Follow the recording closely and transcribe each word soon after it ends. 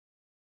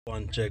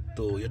One check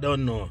two, you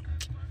don't know.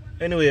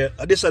 Anyway,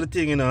 this are the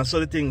thing, you know, so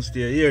the things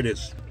there, hear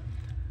this.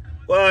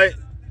 Why,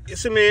 you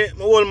see me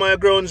hold my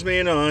grounds, me,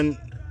 you know, and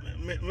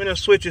me no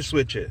switch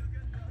it.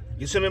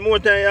 You see me, more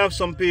time you have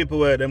some people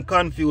where them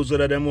confused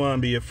whether them want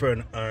to be your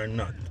friend or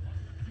not.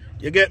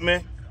 You get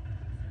me?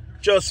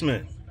 Trust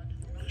me,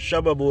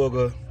 Shabba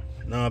Bogle,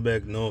 nah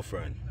beg no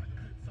friend.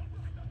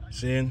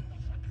 See?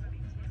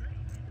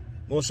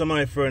 Most of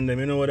my friends, them,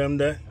 you know what I'm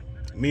there?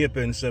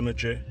 Maypen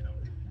Cemetery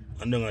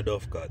and down a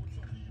Dovecot.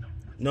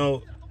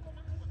 Now,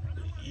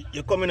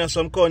 you come in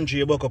some country,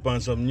 you buck up on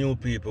some new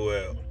people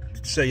where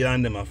say you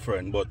and them a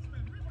friend, but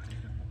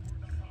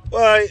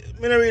why,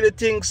 I don't really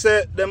think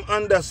say, them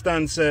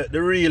understand say,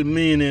 the real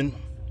meaning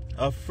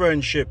of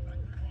friendship.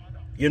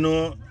 You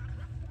know,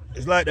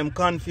 it's like them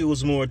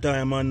confused more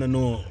time and don't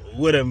know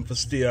where them for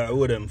stay or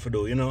where them for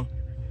do, you know.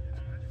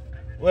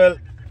 Well,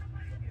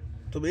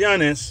 to be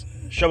honest,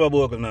 Shabba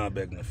Bogle not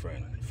beg no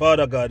friend.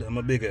 Father God, I'm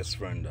my biggest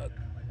friend that.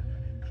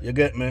 You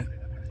get me?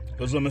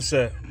 Because when I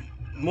say,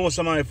 most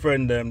of my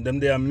friends, them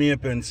they are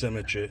Maypen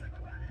Cemetery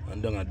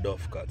and down a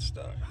Dovecot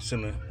star. See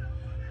me?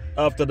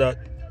 After that,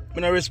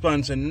 I'm not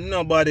responding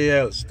nobody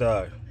else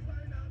star.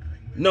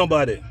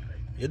 Nobody.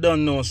 You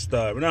don't know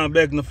star. I'm not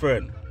beg no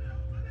friend.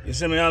 You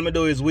see me, all I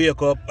do is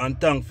wake up and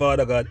thank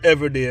Father God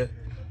every day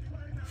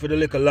for the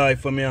little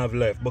life for me have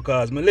left.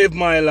 Because I live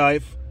my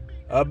life,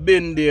 I've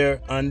been there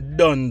and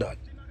done that.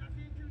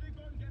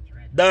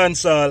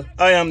 Dancehall,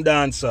 I am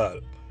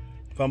dancehall.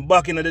 From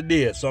back in the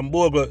day, some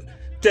bogle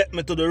take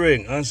me to the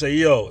ring and say,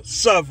 yo,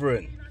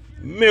 Sovereign,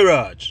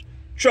 Mirage,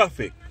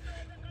 Traffic,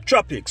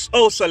 Tropics,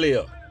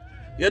 Ausalia,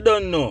 you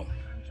don't know,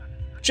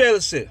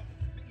 Chelsea,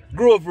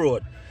 Grove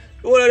Road,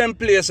 all of them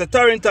places,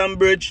 Tarrington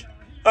Bridge,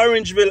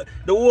 Orangeville,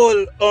 the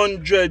whole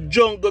 100,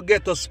 Jungle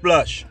Ghetto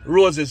Splash,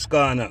 Roses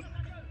Corner.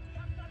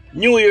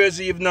 New Year's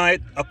Eve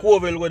night, a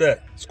Coville with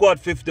that, Squad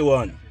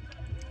 51.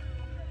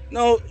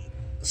 Now,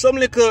 some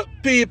little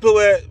people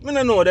where, I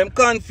don't know, them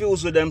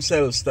confused with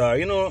themselves, star.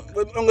 You know,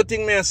 the only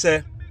thing I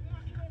say,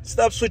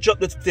 stop switch up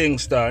the thing,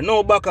 star.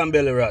 No back and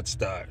belly rat,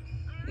 star.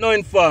 No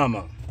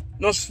informer.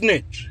 No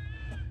snitch.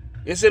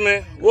 You see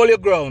me? Hold your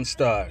ground,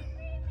 star.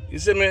 You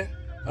see me?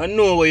 And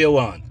know what you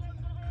want.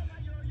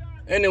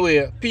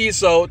 Anyway,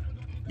 peace out.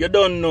 You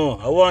don't know.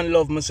 I want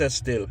love myself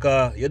still,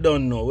 because you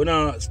don't know. We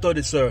don't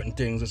study certain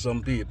things with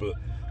some people.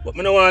 But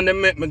I don't want them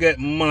make me get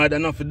mad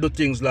enough to do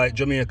things like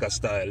Jamaica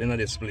style in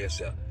this place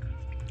here.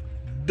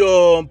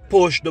 Don't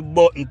push the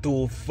button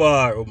too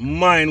far.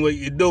 Mind what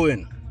you're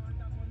doing.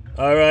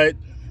 Alright?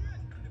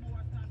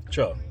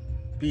 Ciao.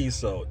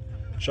 Peace out.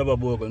 Shabba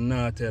Bogle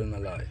not telling a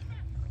lie.